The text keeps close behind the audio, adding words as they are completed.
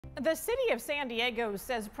The city of San Diego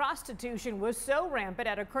says prostitution was so rampant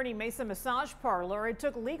at a Kearny Mesa massage parlor, it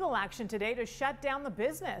took legal action today to shut down the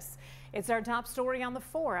business. It's our top story on the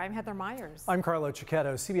 4. I'm Heather Myers. I'm Carlo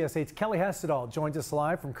Cicchetto. CBS 8's Kelly Hestedall joins us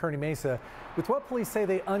live from Kearny Mesa with what police say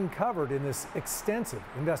they uncovered in this extensive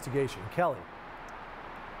investigation. Kelly.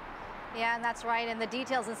 Yeah, and that's right. And the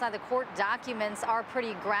details inside the court documents are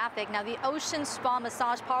pretty graphic. Now, the Ocean Spa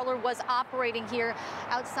Massage Parlor was operating here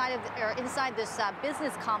inside this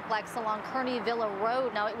business complex along Kearny Villa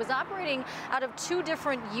Road. Now, it was operating out of 2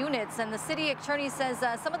 different units, and the city attorney says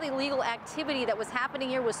some of the illegal activity that was happening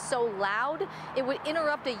here was so loud it would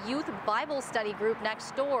interrupt a youth Bible study group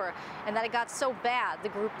next door, and that it got so bad the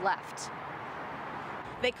group left.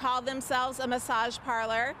 They call themselves a massage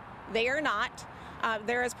parlor. They are not.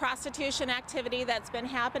 There is prostitution activity that's been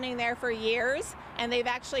happening there for years, and they've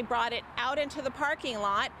actually brought it out into the parking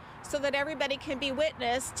lot so that everybody can be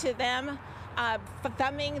witness to them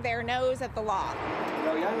thumbing their nose at the law.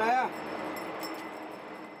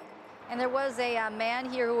 And there was a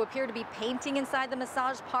man here who appeared to be painting inside the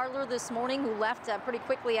massage parlor this morning who left pretty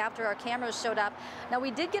quickly after our cameras showed up. Now,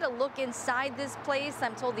 we did get a look inside this place.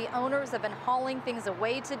 I'm told the owners have been hauling things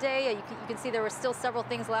away today. You can see there were still several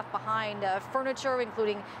things left behind. Furniture,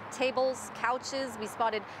 including tables, couches. We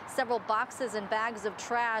spotted several boxes and bags of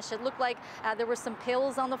trash. It looked like there were some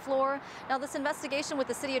pills on the floor. Now, this investigation with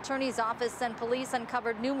the city attorney's office and police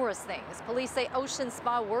uncovered numerous things. Police say Ocean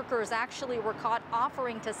Spa workers actually were caught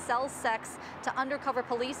offering to sell sex to undercover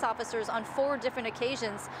police officers on 4 different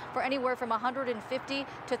occasions for anywhere from $150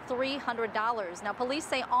 to $300. Now, police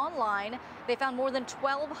say online they found more than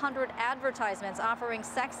 1,200 advertisements offering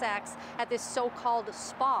sex acts at this so-called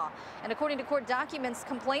spa. And according to court documents,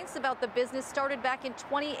 complaints about the business started back in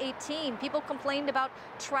 2018. People complained about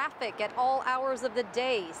traffic at all hours of the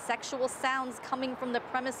day, sexual sounds coming from the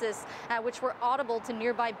premises, which were audible to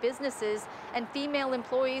nearby businesses, and female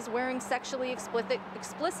employees wearing sexually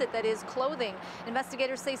explicit, that is, clothing.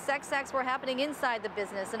 Investigators say sex acts were happening inside the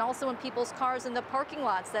business and also in people's cars in the parking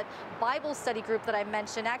lots. That Bible study group that I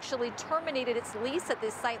mentioned actually terminated its lease at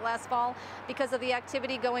this site last fall because of the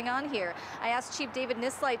activity going on here. I asked Chief David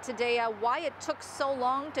Nislight today why it took so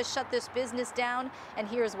long to shut this business down, and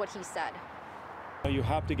here's what he said. You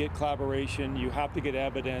have to get collaboration, you have to get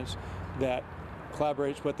evidence that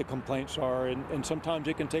collaborates what the complaints are, and sometimes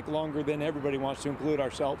it can take longer than everybody wants to, include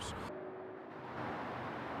ourselves.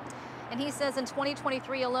 And he says in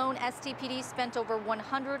 2023 alone, STPD spent over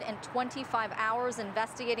 125 hours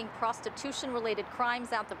investigating prostitution-related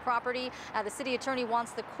crimes at the property. The city attorney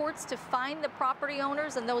wants the courts to fine the property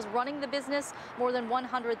owners and those running the business more than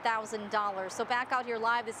 $100,000. So back out here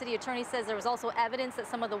live, the city attorney says there was also evidence that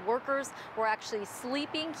some of the workers were actually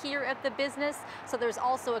sleeping here at the business. So there's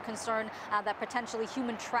also a concern that potentially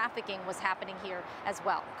human trafficking was happening here as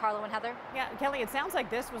well. Carlo and Heather? Yeah, Kelly, it sounds like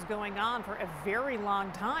this was going on for a very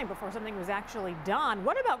long time before something was actually done.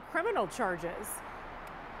 What about criminal charges?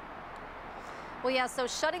 Well, yeah, so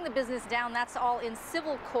shutting the business down, that's all in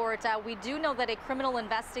civil court. We do know that a criminal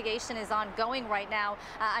investigation is ongoing right now.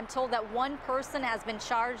 I'm told that one person has been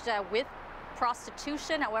charged with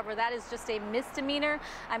prostitution. However, that is just a misdemeanor.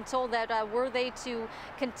 I'm told that were they to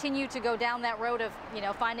continue to go down that road of,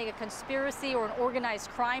 finding a conspiracy or an organized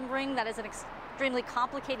crime ring, that is an extremely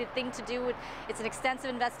complicated thing to do. It's an extensive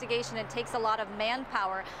investigation and takes a lot of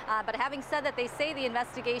manpower. But having said that, they say the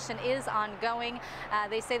investigation is ongoing.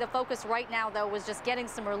 They say the focus right now, though, was just getting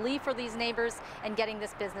some relief for these neighbors and getting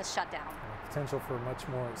this business shut down. Potential for much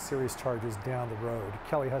more serious charges down the road.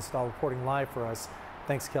 Kelly Hestedall reporting live for us.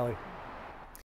 Thanks, Kelly.